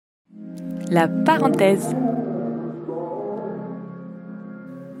La parenthèse.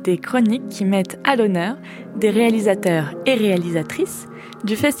 Des chroniques qui mettent à l'honneur des réalisateurs et réalisatrices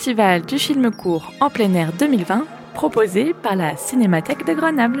du Festival du film court en plein air 2020 proposé par la Cinémathèque de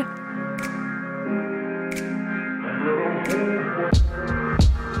Grenoble.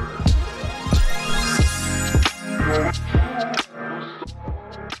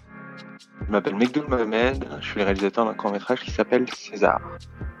 Je m'appelle Mekdoul Mohamed, je suis le réalisateur d'un court-métrage qui s'appelle César.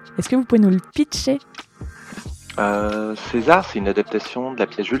 Est-ce que vous pouvez nous le pitcher ? César, c'est une adaptation de la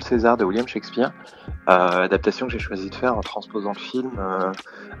pièce Jules César de William Shakespeare. Adaptation que j'ai choisi de faire en transposant le film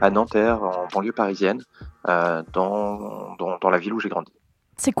à Nanterre, en banlieue parisienne, dans la ville où j'ai grandi.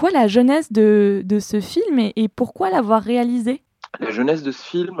 C'est quoi la jeunesse de ce film et pourquoi l'avoir réalisé ? La jeunesse de ce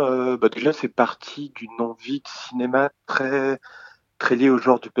film, déjà c'est parti d'une envie de cinéma très, très liée au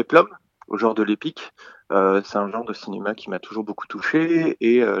genre du péplum, au genre de l'épique. C'est un genre de cinéma qui m'a toujours beaucoup touché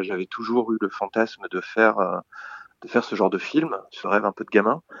et j'avais toujours eu le fantasme de faire ce genre de film, ce rêve un peu de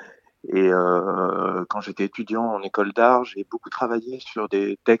gamin. Et quand j'étais étudiant en école d'art, j'ai beaucoup travaillé sur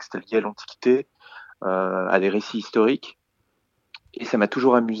des textes liés à l'Antiquité, à des récits historiques. Et ça m'a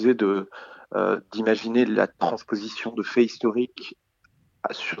toujours amusé d'imaginer la transposition de faits historiques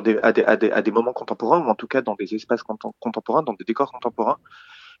à des moments contemporains, ou en tout cas dans des espaces contemporains, dans des décors contemporains.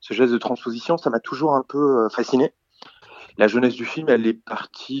 Ce geste de transposition, ça m'a toujours un peu fasciné. La jeunesse du film, elle est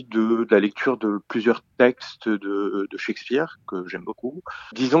partie de la lecture de plusieurs textes de Shakespeare, que j'aime beaucoup.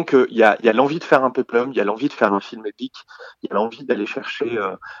 Disons qu'il y a l'envie de faire un péplum, il y a l'envie de faire un film épique, il y a l'envie d'aller chercher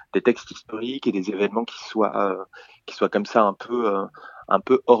des textes historiques et des événements qui soient comme ça un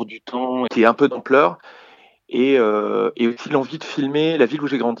peu hors du temps, qui aient un peu d'ampleur, et aussi l'envie de filmer la ville où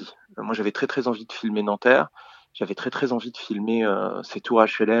j'ai grandi. Moi, j'avais très très envie de filmer Nanterre, j'avais très très envie de filmer ces tours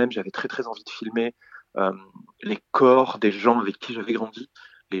HLM, j'avais très très envie de filmer les corps des gens avec qui j'avais grandi,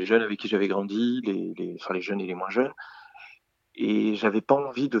 les jeunes avec qui j'avais grandi, les jeunes et les moins jeunes. Et j'avais pas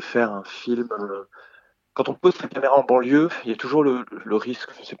envie de faire un film. Quand on pose sa caméra en banlieue, il y a toujours le risque,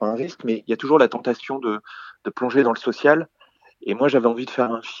 c'est pas un risque, mais il y a toujours la tentation de plonger dans le social. Et moi, j'avais envie de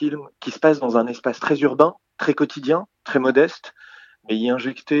faire un film qui se passe dans un espace très urbain, très quotidien, très modeste, mais y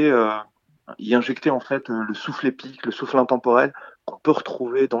injecter en fait le souffle épique, le souffle intemporel qu'on peut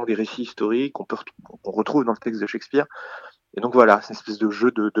retrouver dans les récits historiques, qu'on retrouve dans le texte de Shakespeare. Et donc voilà, c'est une espèce de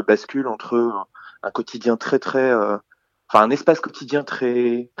jeu de bascule entre un quotidien un espace quotidien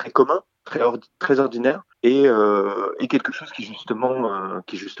très très commun, très ordinaire, et quelque chose qui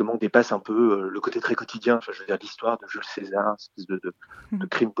justement dépasse un peu le côté très quotidien. Enfin, je veux dire l'histoire de Jules César, une espèce de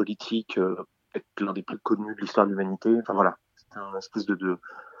crime politique, peut-être l'un des plus connus de l'histoire de l'humanité. Enfin voilà, c'est un espèce de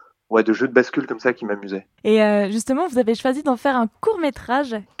jeu de bascule comme ça qui m'amusait. Et justement, vous avez choisi d'en faire un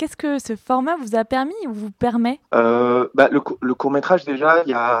court-métrage. Qu'est-ce que ce format vous a permis ou vous permet ? Le court-métrage, déjà, il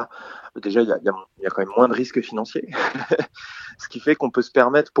y a quand même moins de risques financiers. Ce qui fait qu'on peut se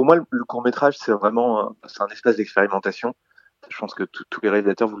permettre... Pour moi, le court-métrage, c'est vraiment c'est un espace d'expérimentation. Je pense que tous les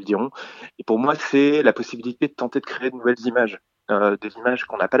réalisateurs vous le diront. Et pour moi, c'est la possibilité de tenter de créer de nouvelles images. Des images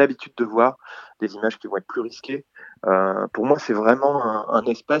qu'on n'a pas l'habitude de voir, des images qui vont être plus risquées. Pour moi, c'est vraiment un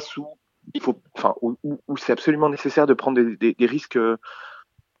espace où où c'est absolument nécessaire de prendre des risques,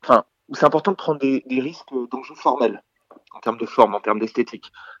 où c'est important de prendre des risques d'enjeux formels, en termes de forme, en termes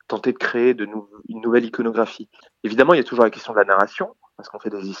d'esthétique, tenter de créer une nouvelle iconographie. Évidemment, il y a toujours la question de la narration, parce qu'on fait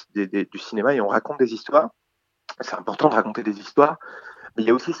du cinéma et on raconte des histoires. C'est important de raconter des histoires, mais il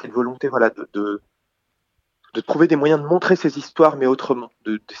y a aussi cette volonté, de trouver des moyens de montrer ces histoires, mais autrement,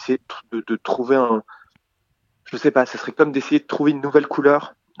 d'essayer de trouver je sais pas, ça serait comme d'essayer de trouver une nouvelle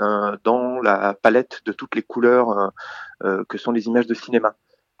couleur dans la palette de toutes les couleurs que sont les images de cinéma.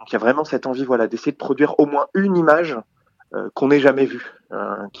 Donc il y a vraiment cette envie, d'essayer de produire au moins une image qu'on n'ait jamais vue,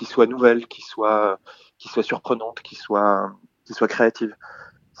 qui soit nouvelle, qui soit surprenante, qui soit créative.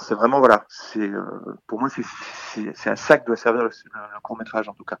 C'est vraiment pour moi c'est à ça que doit servir le court-métrage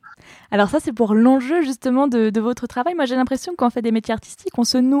en tout cas. Alors ça c'est pour l'enjeu justement de votre travail. Moi j'ai l'impression que quand on fait des métiers artistiques, on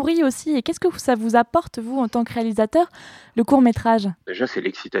se nourrit aussi. Et qu'est-ce que ça vous apporte vous en tant que réalisateur, le court-métrage ? Déjà c'est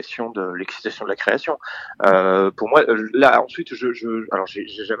l'excitation de la création. Pour moi là ensuite alors j'ai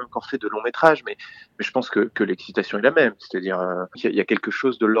jamais encore fait de long métrage, mais je pense que l'excitation est la même. C'est-à-dire il y a quelque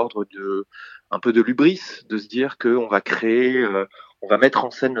chose de l'ordre de un peu de l'hubris, de se dire qu'on va créer on va mettre en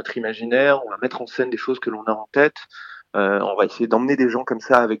scène notre imaginaire, on va mettre en scène des choses que l'on a en tête, on va essayer d'emmener des gens comme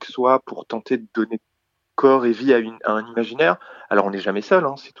ça avec soi pour tenter de donner corps et vie à un imaginaire. Alors on n'est jamais seul,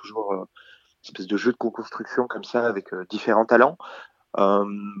 c'est toujours une espèce de jeu de co-construction comme ça avec différents talents.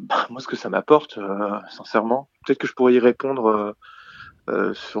 Moi ce que ça m'apporte, sincèrement, peut-être que je pourrais y répondre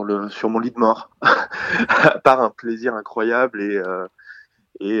sur mon lit de mort, à part un plaisir incroyable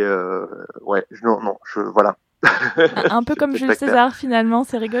Et ouais, voilà. Un peu comme Jules César, finalement.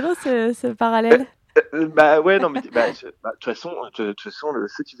 C'est rigolo, ce parallèle. Bah ouais, non, mais de toute façon, ceux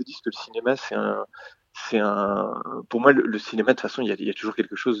qui vous disent que le cinéma, pour moi, le cinéma, de toute façon, il y a toujours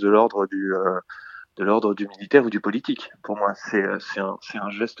quelque chose de l'ordre du militaire ou du politique. Pour moi, c'est un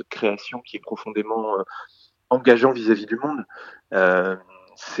geste de création qui est profondément engageant vis-à-vis du monde.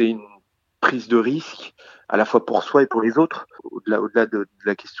 C'est une prise de risque à la fois pour soi et pour les autres, au-delà de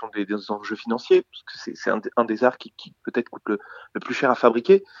la question des enjeux financiers, parce que c'est un des arts qui peut-être coûte le plus cher à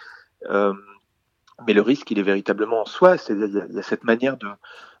fabriquer. Mais le risque, il est véritablement en soi. C'est-à-dire, il y a cette manière de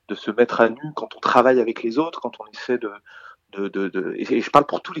se mettre à nu quand on travaille avec les autres, quand on essaie et je parle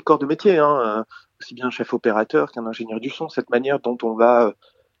pour tous les corps de métier, hein, aussi bien un chef opérateur qu'un ingénieur du son, cette manière dont on va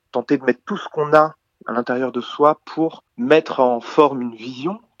tenter de mettre tout ce qu'on a à l'intérieur de soi pour mettre en forme une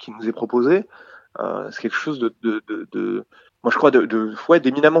vision qui nous est proposée. C'est quelque chose moi je crois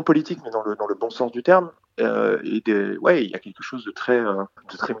d'éminemment politique, mais dans le bon sens du terme. Il y a quelque chose de très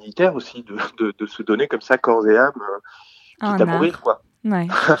militaire aussi, de se donner comme ça corps et âme, quitte à mourir, quoi. Ouais,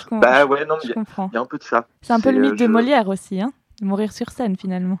 je comprends. Il y a un peu de ça. C'est un peu le mythe de Molière aussi, hein, de mourir sur scène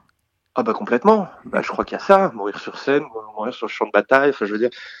finalement. Ah bah complètement. Bah, je crois qu'il y a ça, mourir sur scène, mourir sur le champ de bataille. Enfin, je veux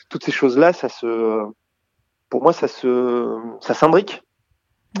dire, toutes ces choses-là, pour moi, ça s'imbrique.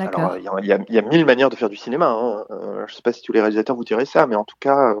 D'accord. Alors, il y a 1000 manières de faire du cinéma. Hein. Je sais pas si tous les réalisateurs vous diraient ça, mais en tout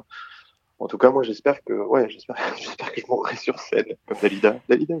cas, moi, j'espère que je mourrai sur scène, comme Dalida.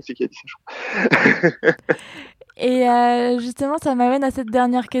 Dalida aussi qui a dit ça, je crois. Et justement, ça m'amène à cette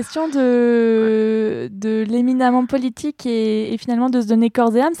dernière question de l'éminemment politique et finalement de se donner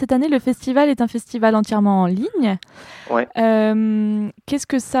corps et âme. Cette année, le festival est un festival entièrement en ligne. Ouais. Qu'est-ce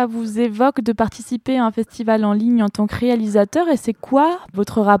que ça vous évoque de participer à un festival en ligne en tant que réalisateur, et c'est quoi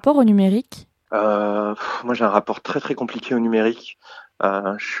votre rapport au numérique ? Moi, j'ai un rapport très très compliqué au numérique.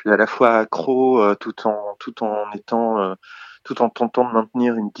 Je suis à la fois accro tout en tentant de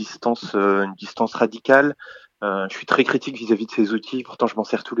maintenir une distance radicale. Je suis très critique vis-à-vis de ces outils, pourtant je m'en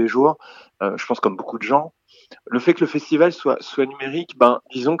sers tous les jours. Je pense comme beaucoup de gens. Le fait que le festival soit numérique,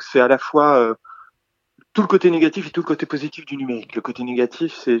 disons que c'est à la fois tout le côté négatif et tout le côté positif du numérique. Le côté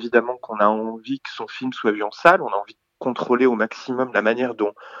négatif, c'est évidemment qu'on a envie que son film soit vu en salle, on a envie de contrôler au maximum la manière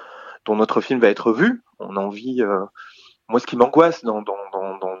dont notre film va être vu. On a envie... Moi, ce qui m'angoisse dans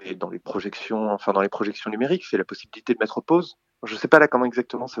les projections, dans les projections numériques, c'est la possibilité de mettre pause. Je sais pas là comment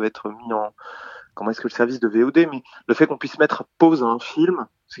exactement ça va être mis comment est-ce que le service de VOD, mais le fait qu'on puisse mettre pause à un film,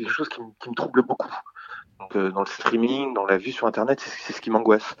 c'est quelque chose qui me trouble beaucoup. Donc, dans le streaming, dans la vue sur Internet, c'est ce qui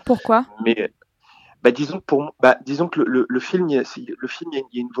m'angoisse. Pourquoi ? Mais disons que le film, il y a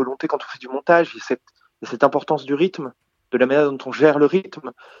une volonté quand on fait du montage, il y a cette importance du rythme, de la manière dont on gère le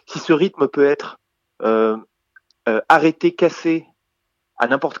rythme. Si ce rythme peut être arrêté, cassé à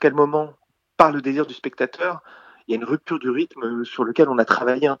n'importe quel moment par le désir du spectateur, il y a une rupture du rythme sur lequel on a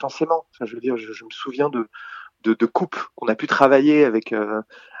travaillé intensément. Enfin, je veux dire, je me souviens de coupes qu'on a pu travailler avec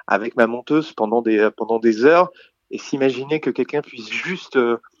ma monteuse pendant des heures, et s'imaginer que quelqu'un puisse juste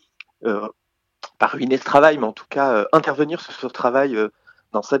pas ruiner ce travail, mais en tout cas intervenir sur ce travail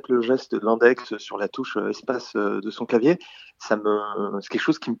d'un simple geste de l'index sur la touche espace de son clavier, c'est quelque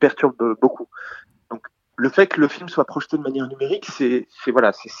chose qui me perturbe beaucoup. Donc, le fait que le film soit projeté de manière numérique, c'est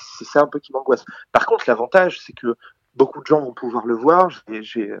ça un peu qui m'angoisse. Par contre, l'avantage, c'est que beaucoup de gens vont pouvoir le voir, et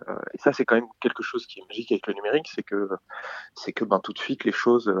ça, c'est quand même quelque chose qui est magique avec le numérique, c'est que tout de suite les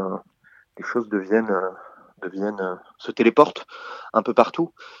choses se téléportent un peu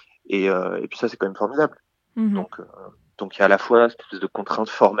partout, et puis ça, c'est quand même formidable. Mm-hmm. Donc il y a à la fois cette espèce de contrainte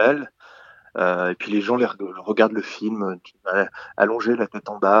formelle, et puis les gens regardent le film allongés, la tête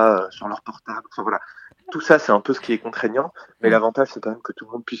en bas, sur leur portable. Enfin voilà, tout ça c'est un peu ce qui est contraignant, mais l'avantage c'est quand même que tout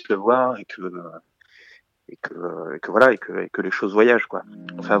le monde puisse le voir, et que les choses voyagent, quoi.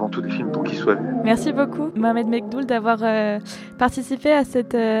 On fait avant tout des films pour qu'ils soient vus. Merci beaucoup Mohamed Mekdoul d'avoir participé à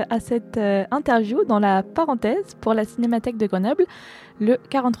cette interview dans la parenthèse pour la Cinémathèque de Grenoble, le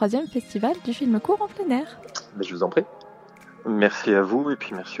 43e festival du film court en plein air. Mais je vous en prie. Merci à vous, et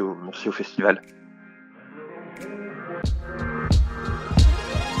puis merci au festival.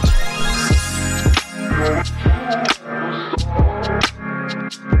 Yeah.